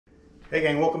Hey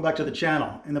gang, welcome back to the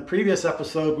channel. In the previous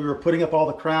episode, we were putting up all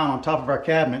the crown on top of our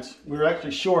cabinets. We were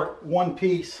actually short one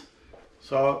piece.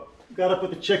 So got up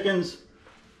with the chickens,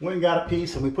 went and got a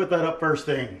piece, and we put that up first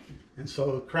thing. And so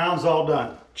the crown's all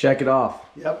done. Check it off.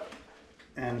 Yep.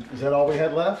 And is that all we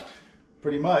had left?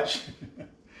 Pretty much.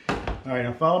 All right,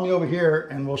 now follow me over here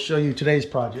and we'll show you today's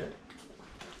project.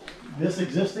 This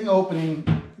existing opening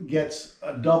gets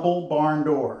a double barn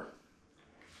door.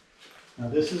 Now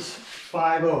this is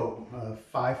 5'0",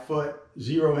 5 foot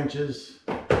 0 inches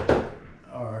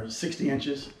or 60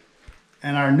 inches.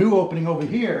 And our new opening over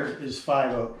here is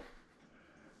 5'0".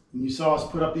 And you saw us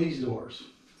put up these doors.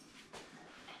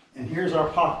 And here's our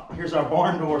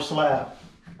barn door slab.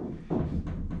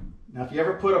 Now if you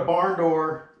ever put a barn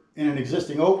door in an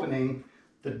existing opening,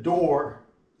 the door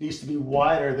needs to be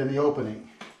wider than the opening.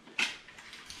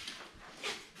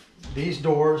 These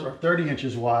doors are 30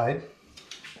 inches wide.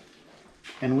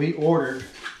 And we ordered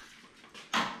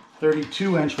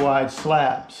 32-inch wide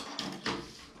slabs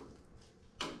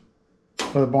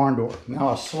for the barn door.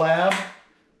 Now a slab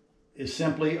is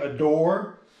simply a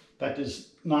door that does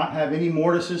not have any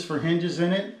mortises for hinges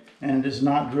in it, and it is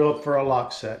not drilled for a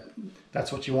lock set.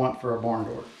 That's what you want for a barn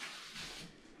door.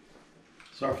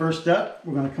 So our first step,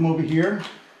 we're going to come over here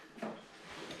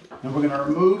and we're going to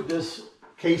remove this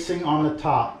casing on the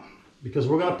top because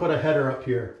we're going to put a header up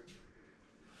here.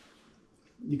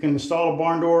 You can install a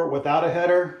barn door without a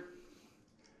header.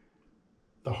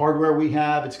 The hardware we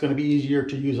have, it's going to be easier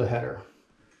to use a header.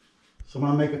 So I'm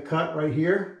going to make a cut right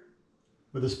here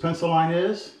where this pencil line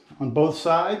is on both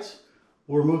sides.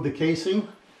 We'll remove the casing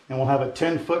and we'll have a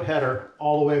 10-foot header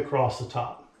all the way across the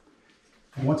top.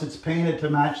 And once it's painted to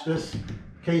match this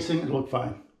casing, it'll look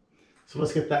fine. So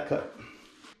let's get that cut.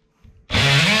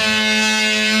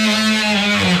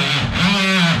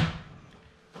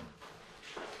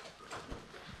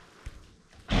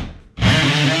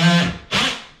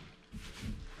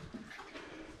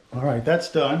 All right, that's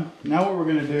done. Now what we're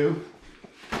going to do,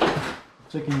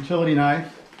 take a utility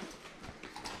knife,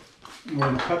 and we're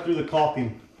going to cut through the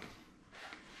caulking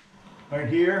right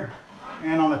here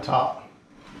and on the top.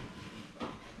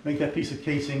 Make that piece of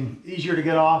casing easier to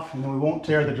get off, and then we won't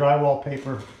tear the drywall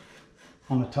paper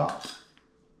on the top.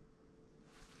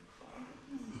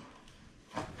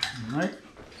 All right.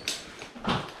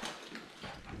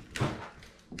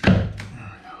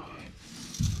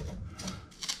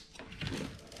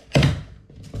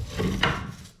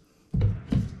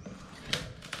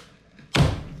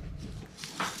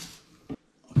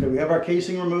 Okay, we have our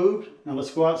casing removed. Now let's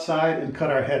go outside and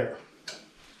cut our header.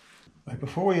 Right,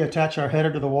 before we attach our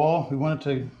header to the wall, we wanted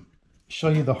to show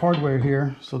you the hardware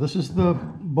here. So this is the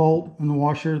bolt and the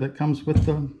washer that comes with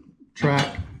the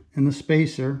track and the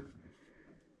spacer.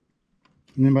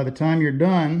 And then by the time you're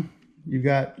done, you've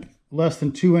got less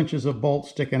than 2 inches of bolt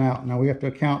sticking out. Now we have to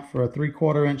account for a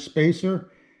 3/4 inch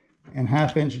spacer and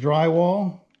 1/2 inch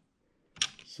drywall.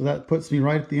 So that puts me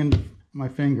right at the end of my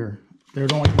finger.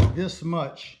 There's only this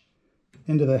much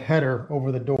into the header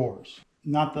over the doors.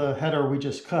 Not the header we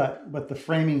just cut, but the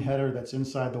framing header that's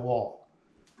inside the wall.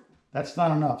 That's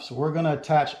not enough. So we're going to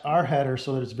attach our header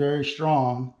so that it's very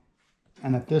strong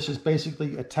and that this is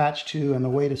basically attached to and the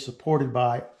weight is supported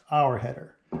by our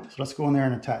header. So let's go in there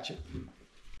and attach it.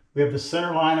 We have the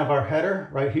center line of our header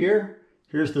right here.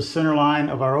 Here's the center line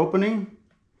of our opening.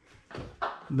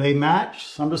 They match.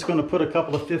 So I'm just going to put a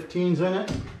couple of 15s in it.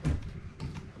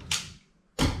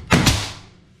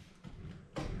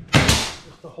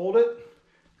 To hold it.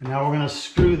 And now we're going to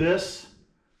screw this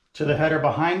to the header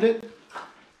behind it.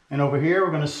 And over here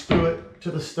we're going to screw it to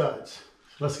the studs.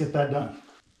 So let's get that done.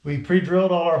 We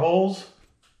pre-drilled all our holes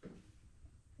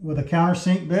with a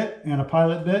countersink bit and a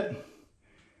pilot bit.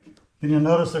 Then you'll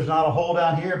notice there's not a hole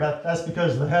down here, but that's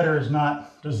because the header does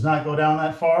not go down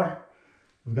that far.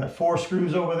 We've got 4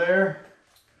 screws over there,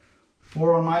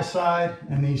 4 on my side,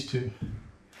 and these 2.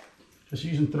 Just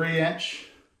using 3-inch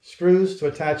screws to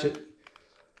attach it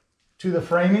to the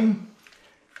framing.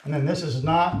 And then this is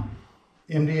not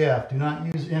MDF. Do not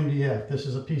use MDF. This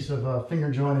is a piece of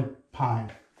finger jointed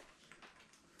pine.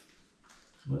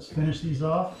 So let's finish these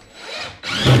off.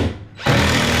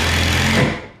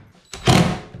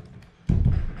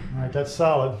 All right, that's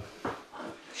solid.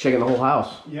 Shaking the whole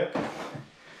house. Yep.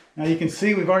 Now you can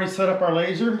see we've already set up our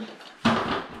laser.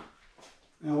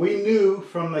 Now we knew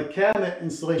from the cabinet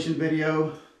installation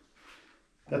video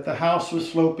that the house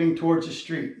was sloping towards the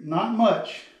street. Not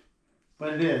much,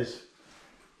 but it is.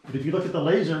 But if you look at the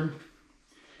laser,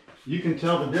 you can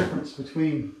tell the difference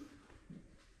between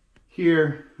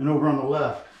here and over on the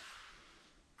left.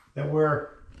 That we're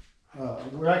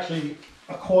actually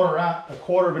a quarter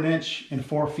of an inch and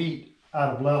 4 feet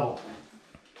out of level.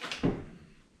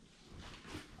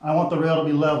 I want the rail to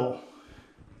be level.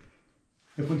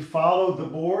 If we followed the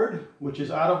board, which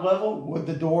is out of level, would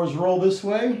the doors roll this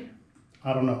way?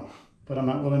 I don't know, but I'm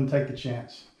not willing to take the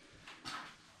chance.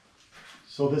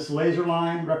 So this laser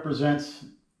line represents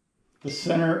the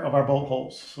center of our bolt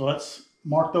holes. So let's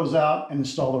mark those out and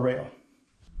install the rail.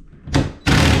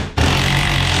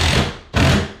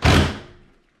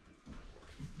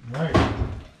 All right.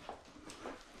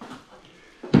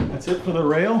 That's it for the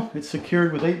rail. It's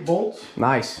secured with 8 bolts.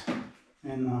 Nice.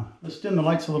 And let's dim the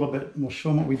lights a little bit and we'll show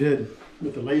them what we did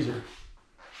with the laser.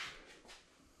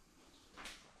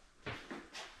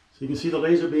 So you can see the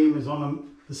laser beam is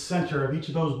on the center of each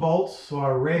of those bolts, so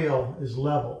our rail is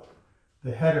level.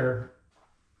 The header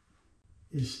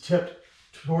is tipped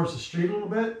towards the street a little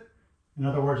bit. In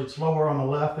other words, it's lower on the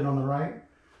left than on the right.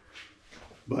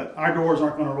 But our doors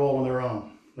aren't going to roll on their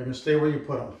own. They're going to stay where you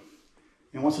put them.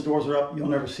 And once the doors are up, you'll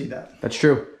never see that. That's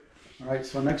true. All right,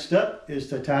 so next step is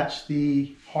to attach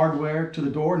the hardware to the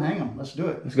door and hang them. Let's do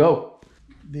it. Let's go.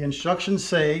 The instructions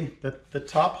say that the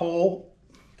top hole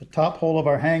of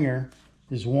our hanger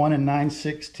is 1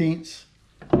 9/16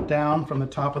 down from the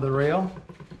top of the rail.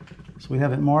 So we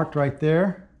have it marked right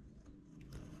there.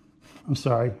 I'm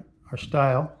sorry, our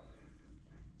stile.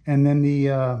 And then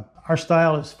our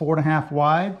stile is 4.5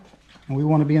 wide, and we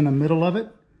want to be in the middle of it.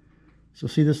 So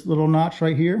see this little notch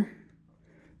right here?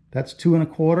 That's 2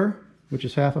 1/4, which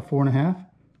is half of 4.5.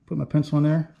 Put my pencil in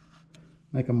there,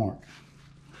 make a mark.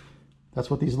 That's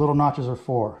what these little notches are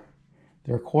for.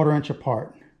 They're 1/4 inch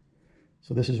apart.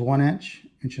 So this is 1 inch,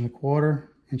 1 1/4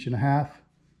 inch, 1.5 inch,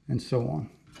 and so on.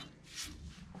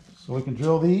 So we can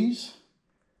drill these,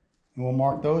 and we'll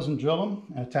mark those and drill them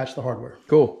and attach the hardware.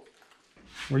 Cool.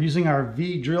 We're using our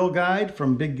V drill guide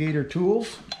from Big Gator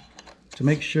Tools to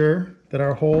make sure that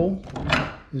our hole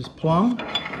is plumb.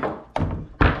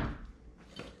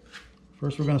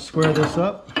 First, we're going to square this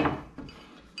up.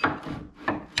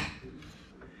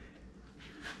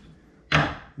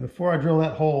 Before I drill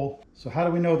that hole, so how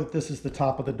do we know that this is the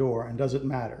top of the door, and does it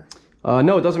matter?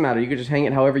 No, it doesn't matter. You can just hang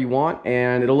it however you want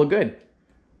and it'll look good.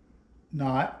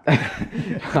 Not.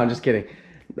 I'm just kidding.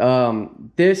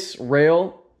 This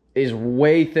rail is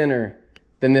way thinner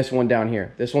than this one down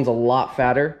here. This one's a lot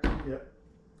fatter. Yep.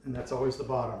 And that's always the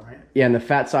bottom, right? Yeah, and the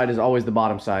fat side is always the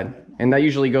bottom side. And that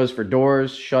usually goes for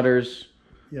doors, shutters,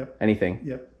 yep, anything.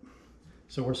 Yep.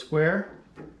 So we're square.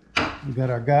 We've got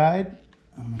our guide.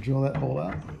 I'm going to drill that hole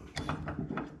out.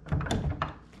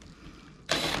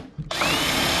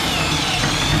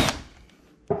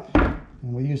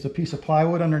 And we used a piece of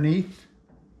plywood underneath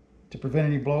to prevent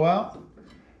any blowout.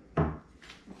 So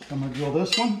I'm going to drill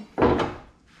this one.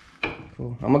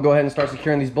 Cool. I'm going to go ahead and start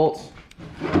securing these bolts.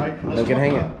 All right,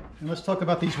 let's talk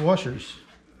about these washers.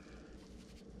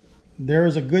 There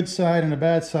is a good side and a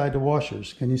bad side to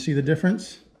washers. Can you see the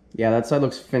difference? Yeah, that side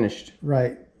looks finished.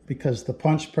 Right, because the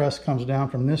punch press comes down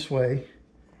from this way,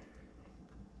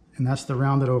 and that's the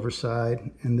rounded over side,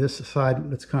 and this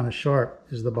side that's kind of sharp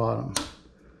is the bottom.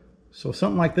 So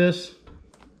something like this,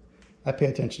 I pay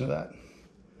attention to that.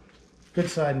 Good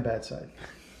side and bad side.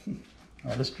 All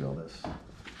right, let's drill this.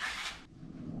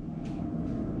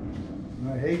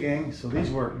 All right, hey gang, so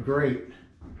these work great.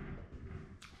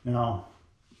 Now,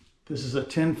 this is a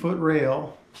 10-foot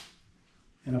rail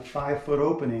and a 5-foot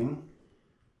opening,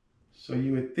 so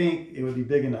you would think it would be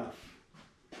big enough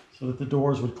so that the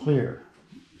doors would clear.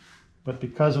 But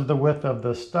because of the width of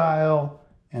the stile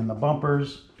and the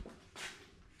bumpers,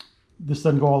 this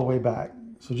doesn't go all the way back.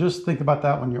 So just think about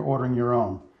that when you're ordering your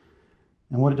own.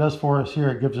 And what it does for us here,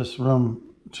 it gives us room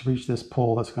to reach this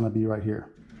pull that's going to be right here.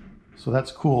 So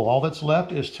that's cool. All that's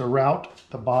left is to route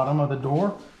the bottom of the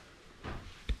door.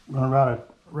 We're going to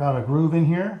route a groove in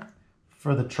here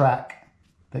for the track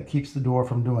that keeps the door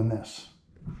from doing this.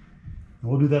 And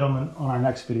we'll do that on our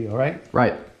next video, right?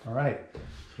 Right. All right.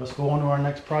 So let's go on to our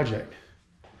next project.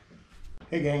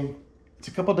 Hey gang, it's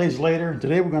a couple days later.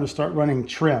 Today we're going to start running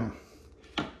trim.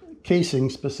 Casing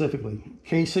specifically.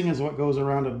 Casing is what goes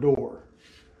around a door.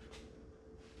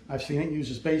 I've seen it used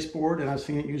as baseboard and I've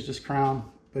seen it used as crown,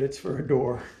 but it's for a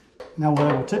door. Now what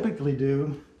I will typically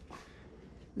do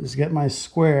is get my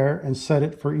square and set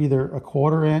it for either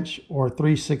 1/4 inch or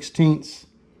 3/16,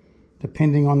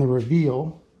 depending on the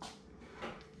reveal.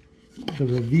 The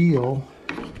reveal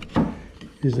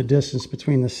is the distance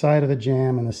between the side of the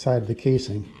jamb and the side of the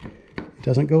casing. It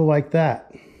doesn't go like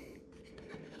that.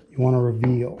 You want to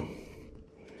reveal.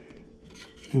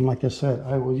 And like I said,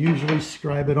 I will usually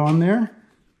scribe it on there.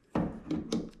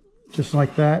 Just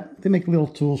like that. They make little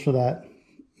tools for that,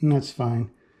 and that's fine.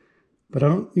 But I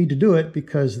don't need to do it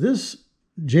because this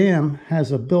jamb has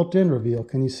a built-in reveal.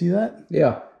 Can you see that?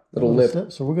 Yeah. Little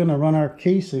lip. So we're going to run our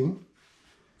casing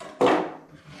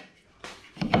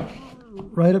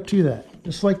right up to that,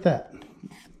 just like that.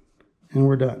 And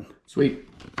we're done. Sweet.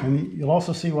 And you'll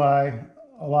also see why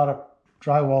a lot of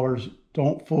drywallers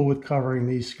don't fool with covering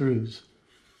these screws,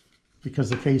 because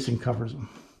the casing covers them.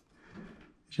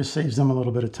 It just saves them a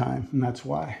little bit of time, and that's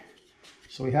why.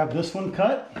 So we have this one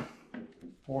cut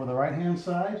for the right hand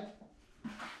side.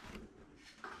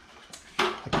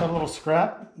 I cut a little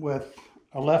scrap with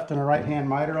a left and a right hand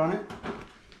miter on it.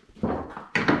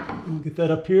 We'll get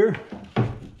that up here.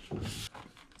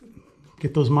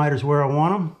 Get those miters where I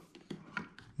want them.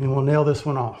 And we'll nail this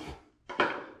one off.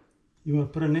 You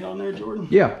want to put a nail in there, Jordan?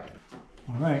 Yeah.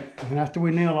 All right, and after we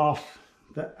nail off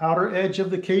the outer edge of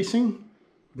the casing,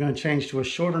 we're going to change to a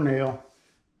shorter nail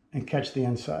and catch the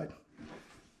inside.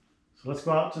 So let's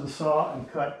go out to the saw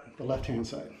and cut the left-hand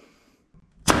side.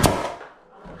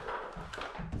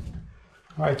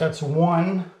 All right, that's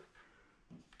one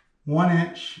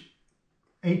inch,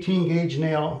 18 gauge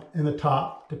nail in the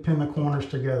top to pin the corners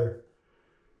together.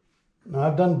 Now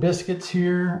I've done biscuits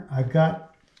here. I've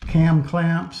got cam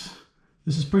clamps.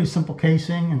 This is pretty simple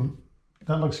casing, and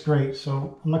that looks great.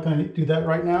 So I'm not going to do that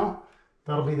right now.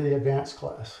 That'll be the advanced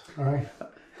class. All right.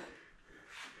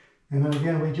 And then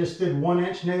again, we just did 1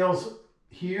 inch nails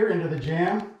here into the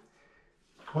jamb.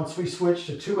 Once we switch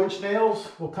to 2 inch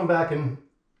nails, we'll come back and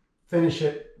finish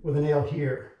it with a nail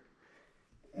here.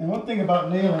 And one thing about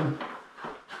nailing,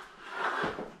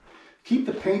 keep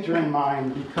the painter in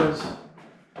mind, because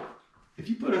if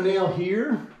you put a nail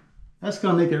here, that's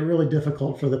going to make it really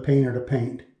difficult for the painter to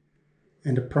paint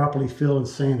and to properly fill and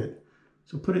sand it.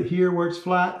 So put it here where it's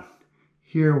flat,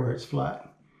 here where it's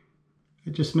flat.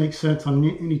 It just makes sense on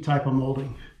any type of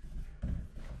molding.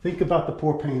 Think about the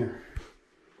poor painter.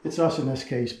 It's us in this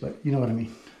case, but you know what I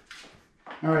mean.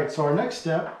 All right, so our next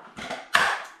step,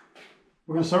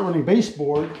 we're going to start running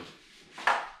baseboard,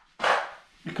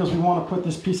 because we want to put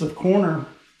this piece of corner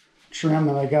trim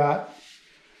that I got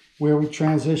where we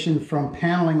transitioned from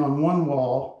paneling on one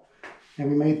wall and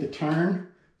we made the turn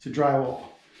to drywall.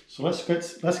 So let's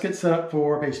get set up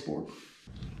for baseboard.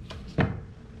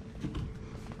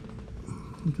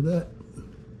 Look at that.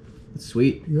 That's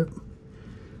sweet. Yep.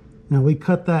 Now we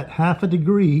cut that 1/2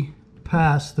 degree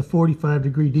past the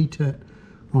 45-degree detent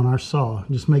on our saw.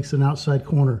 It just makes an outside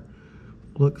corner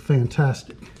look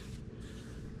fantastic.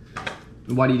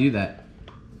 Why do you do that?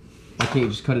 Why can't you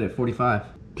just cut it at 45?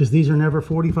 Because these are never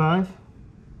 45.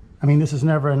 I mean, this is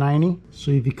never a 90.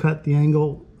 So if you cut the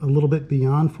angle a little bit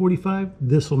beyond 45,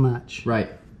 this will match. Right.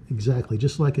 Exactly,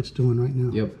 just like it's doing right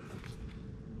now. Yep.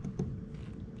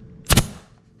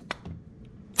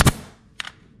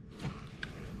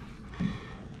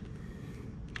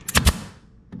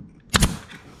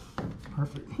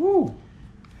 Perfect. Woo! All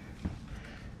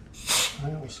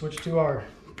right, we'll switch to our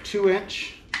 2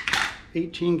 inch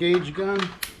 18 gauge gun.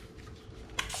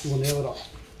 We'll nail it off.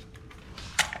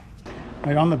 All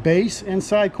right, on the base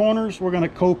inside corners, we're going to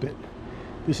cope it.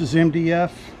 This is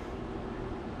MDF,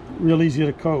 real easy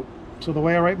to cope. So the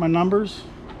way I write my numbers,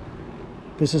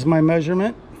 this is my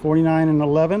measurement, 49 and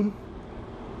 11.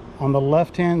 On the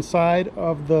left hand side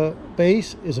of the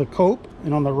base is a cope,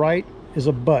 and on the right is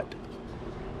a butt.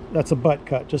 That's a butt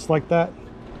cut, just like that.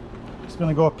 It's going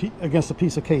to go up against a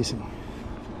piece of casing.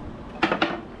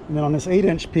 And then on this 8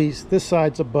 inch piece, this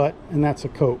side's a butt and that's a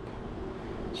cope.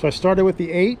 So I started with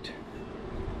the 8.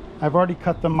 I've already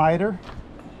cut the miter.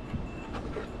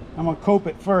 I'm going to cope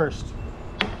it first,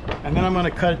 and then I'm going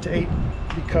to cut it to 8,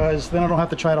 because then I don't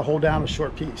have to try to hold down a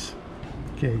short piece.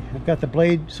 Okay, I've got the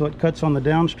blade so it cuts on the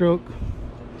downstroke.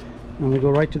 I'm going to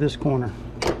go right to this corner.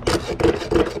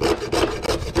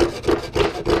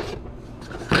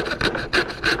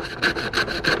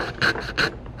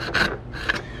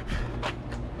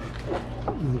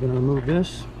 I'm going to remove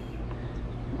this.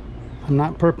 I'm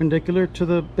not perpendicular to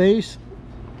the base.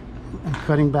 I'm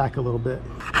cutting back a little bit.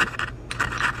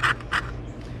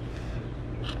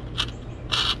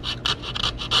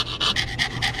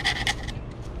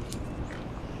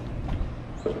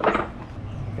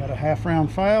 Got a 1/2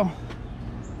 round file.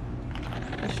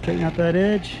 Straighten out that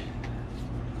edge.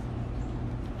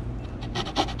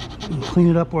 And clean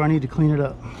it up where I need to clean it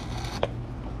up.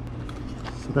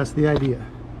 So that's the idea.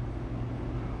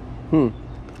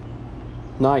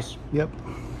 Nice. Yep.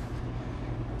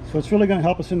 So it's really going to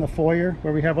help us in the foyer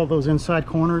where we have all those inside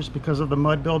corners because of the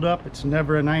mud buildup. It's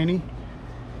never a 90.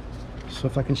 So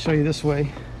if I can show you this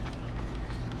way.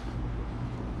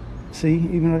 See,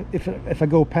 even if I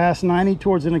go past 90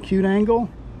 towards an acute angle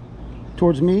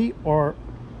towards me, or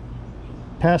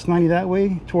past 90 that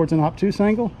way towards an obtuse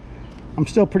angle, I'm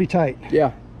still pretty tight.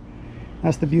 Yeah.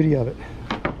 That's the beauty of it.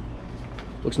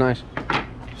 Looks nice.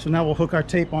 So now we'll hook our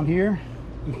tape on here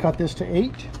and cut this to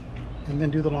 8 and then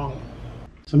do the long one.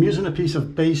 So I'm using a piece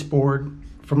of baseboard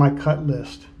for my cut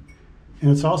list,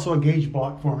 and it's also a gauge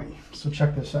block for me. So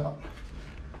check this out.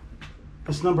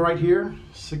 This number right here,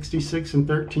 66 and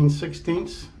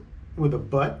 13/16 with a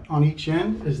butt on each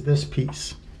end, is this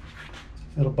piece.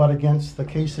 It'll butt against the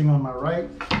casing on my right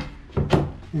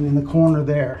and in the corner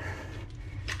there.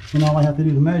 And all I have to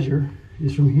do to measure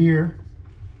is from here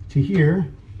to here,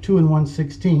 2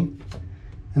 1/16,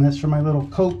 and that's for my little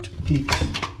coped piece.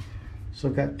 So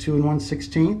I've got 2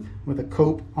 1/16 with a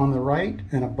cope on the right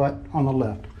and a butt on the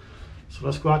left. So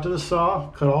let's go out to the saw,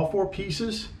 cut all 4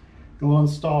 pieces, and we'll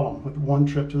install them with one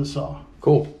trip to the saw.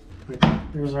 Cool.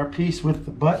 There's our piece with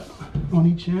the butt on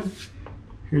each end.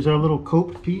 Here's our little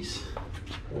cope piece.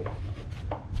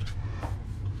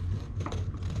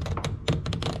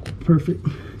 Perfect.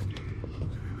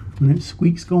 When it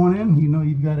squeaks going in, you know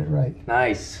you've got it right.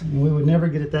 Nice. And we would never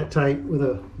get it that tight with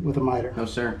a miter. No,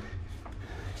 sir.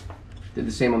 Did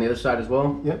the same on the other side as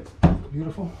well. Yep,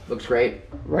 beautiful. Looks great.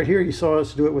 Right here you saw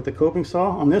us do it with the coping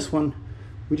saw. On this one,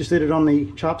 we just did it on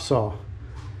the chop saw.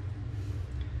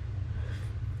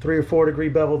 3 or 4 degree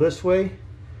bevel this way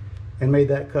and made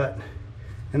that cut.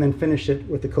 And then finished it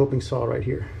with the coping saw right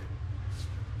here.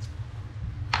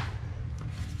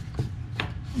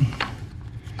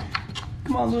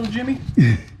 Come on, little Jimmy.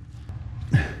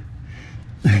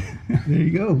 There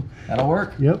you go. That'll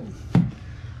work. Yep.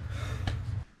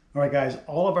 All right, guys,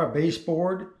 all of our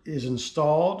baseboard is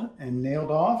installed and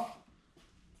nailed off.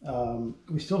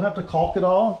 We still have to caulk it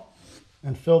all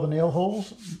and fill the nail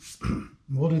holes.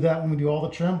 We'll do that when we do all the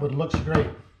trim, but it looks great.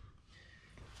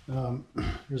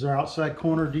 Here's our outside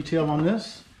corner detail on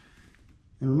this.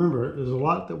 And remember, there's a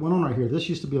lot that went on right here. This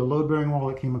used to be a load-bearing wall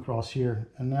that came across here,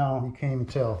 and now you can't even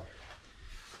tell.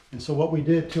 And so what we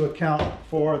did to account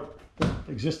for the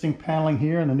existing paneling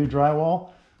here and the new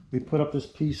drywall, we put up this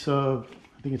piece of,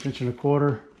 I think it's 1¼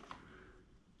 inch.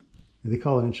 They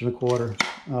call it 1¼ inch.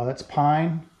 That's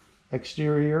pine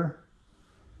exterior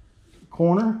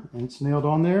corner, and it's nailed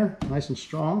on there, nice and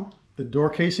strong. The door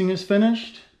casing is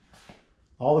finished.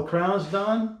 All the crown is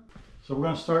done. So we're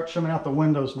going to start trimming out the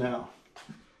windows now.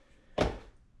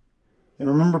 And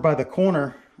remember, by the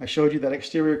corner, I showed you that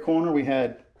exterior corner, we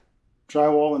had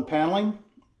drywall and paneling.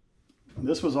 And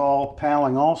this was all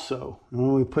paneling also. And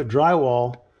when we put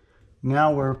drywall,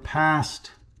 now we're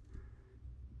past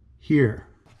here.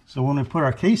 So when we put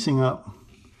our casing up,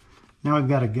 now we've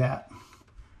got a gap.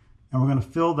 And we're going to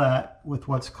fill that with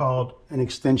what's called an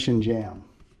extension jamb.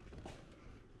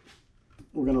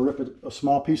 We're going to rip a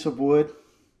small piece of wood,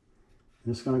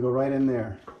 and it's going to go right in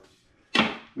there.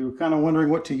 We were kind of wondering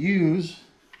what to use,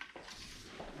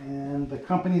 and the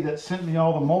company that sent me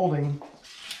all the molding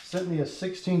sent me a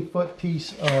 16-foot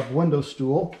piece of window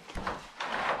stool.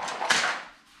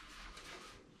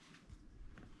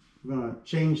 We're going to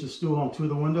change the stool on 2 of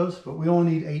the windows, but we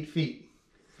only need 8 feet.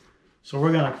 So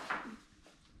we're going to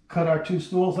cut our 2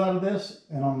 stools out of this,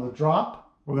 and on the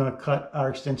drop, we're going to cut our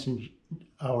extension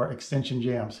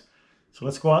jambs. So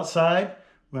let's go outside.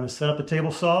 We're going to set up the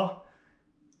table saw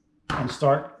and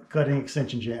start cutting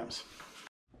extension jambs.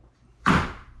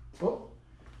 Oh,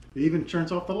 it even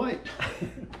turns off the light.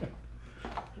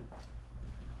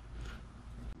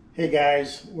 Hey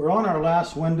guys, we're on our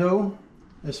last window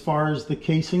as far as the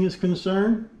casing is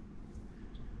concerned.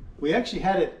 We actually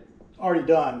had it already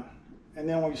done, and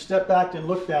then when we stepped back and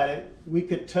looked at it, we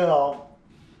could tell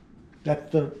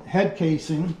that the head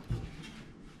casing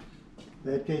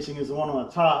is the one on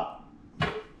the top,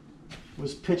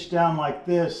 was pitched down like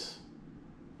this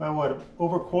by what,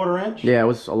 over 1/4 inch? Yeah, it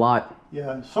was a lot.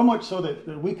 Yeah, so much so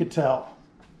that we could tell.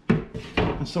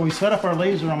 And so we set up our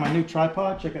laser on my new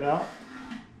tripod, check it out.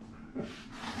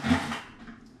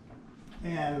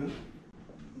 And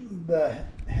the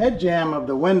head jamb of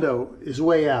the window is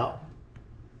way out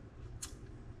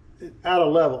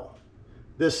of level.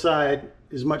 This side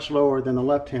is much lower than the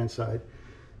left-hand side.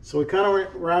 So we kind of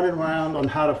went round and round on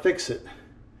how to fix it.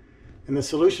 And the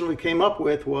solution we came up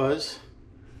with was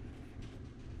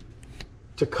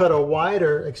to cut a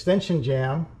wider extension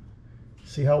jamb.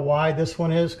 See how wide this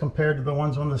one is compared to the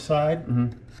ones on the side?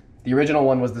 Mm-hmm. The original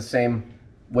one was the same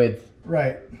width.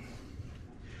 Right.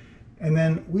 And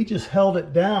then we just held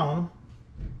it down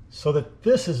so that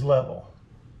this is level.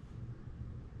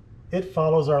 It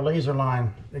follows our laser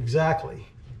line exactly.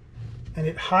 And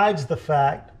it hides the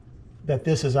fact that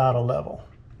this is out of level.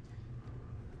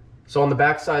 So on the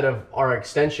back side of our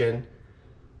extension,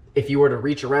 if you were to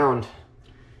reach around,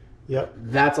 yep,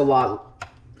 that's a lot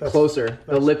closer.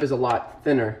 The lip is a lot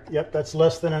thinner. Yep, that's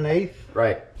less than 1/8.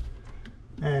 Right.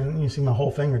 And you see my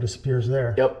whole finger disappears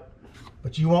there. Yep.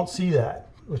 But you won't see that.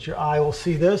 But your eye will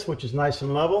see this, which is nice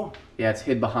and level. Yeah, it's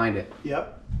hid behind it.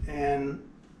 Yep. And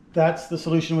that's the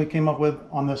solution we came up with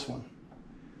on this one.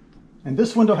 And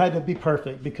this window had to be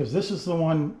perfect because this is the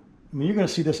one, I mean, you're going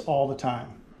to see this all the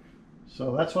time.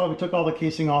 So that's why we took all the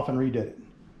casing off and redid it.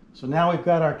 So now we've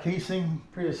got our casing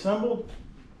pre-assembled.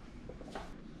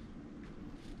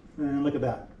 And look at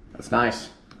that. That's nice.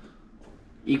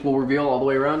 Equal reveal all the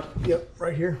way around? Yep,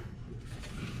 right here.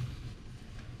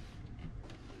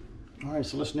 All right,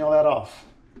 so let's nail that off.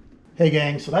 Hey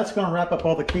gang, so that's going to wrap up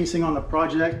all the casing on the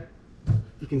project.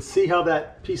 You can see how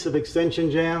that piece of extension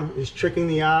jam is tricking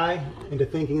the eye into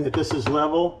thinking that this is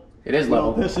level. It is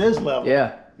level. Well, this is level.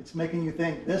 Yeah. It's making you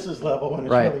think this is level when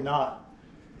it's Right. really not.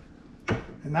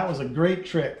 And that was a great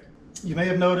trick. You may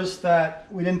have noticed that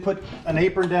we didn't put an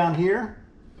apron down here.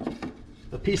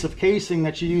 The piece of casing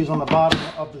that you use on the bottom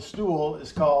of the stool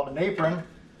is called an apron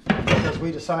because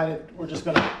we decided we're just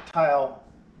going to tile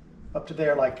up to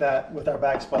there like that with our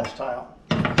backsplash tile.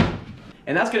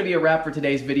 And that's going to be a wrap for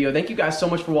today's video. Thank you guys so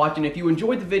much for watching. If you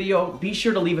enjoyed the video, be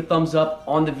sure to leave a thumbs up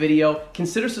on the video.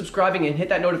 Consider subscribing and hit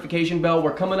that notification bell.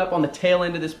 We're coming up on the tail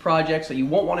end of this project, so you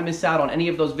won't want to miss out on any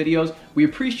of those videos. We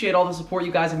appreciate all the support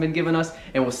you guys have been giving us,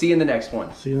 and we'll see you in the next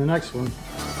one. See you in the next one.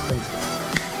 Thanks.